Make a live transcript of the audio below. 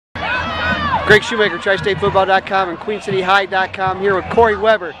Greg Shoemaker, TriStateFootball.com and QueenCityHigh.com here with Corey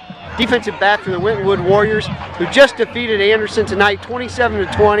Weber, defensive back for the Winton Woods Warriors, who just defeated Anderson tonight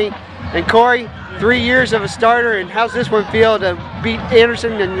 27-20. And Corey, 3 years of a starter, and how's this one feel to beat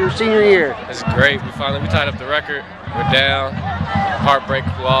Anderson in your senior year? It's great. We tied up the record. We're down. Heartbreak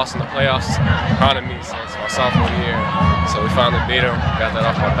loss in the playoffs haunted me since my sophomore year. So we finally beat them. Got that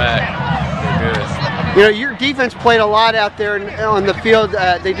off my back. We're good. You know, your defense played a lot out there on the field.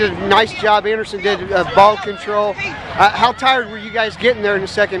 They did a nice job. Anderson did ball control. How tired were you guys getting there in the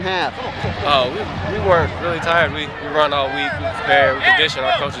second half? Oh, we weren't really tired. We run all week. We prepare. We condition.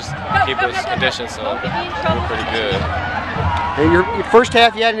 Our coaches keep us conditioned, so we're pretty good. And your first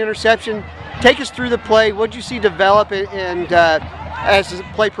half, you had an interception. Take us through the play. What did you see develop and as the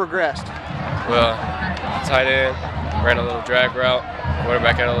play progressed? Well, tight end ran a little drag route.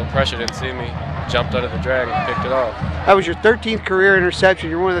 Quarterback had a little pressure, didn't see me. Jumped under the drag and picked it off. That was your 13th career interception.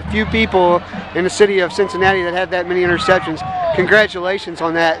 You're one of the few people in the city of Cincinnati that had that many interceptions. Congratulations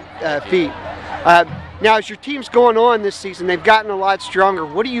on that feat. Now, as your team's going on this season, they've gotten a lot stronger.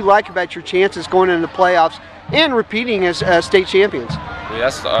 What do you like about your chances going into the playoffs and repeating as state champions? Yeah,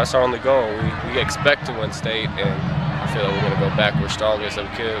 that's our only goal. We expect to win state, and I feel like we're going to go back. We're strongest that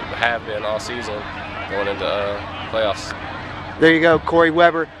we could have been all season going into playoffs. There you go, Corey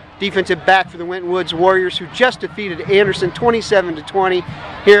Weber, defensive back for the Winton Woods Warriors, who just defeated Anderson 27-20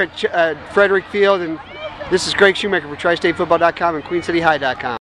 here at Frederick Field. And this is Greg Shoemaker for TriStateFootball.com and QueenCityHigh.com.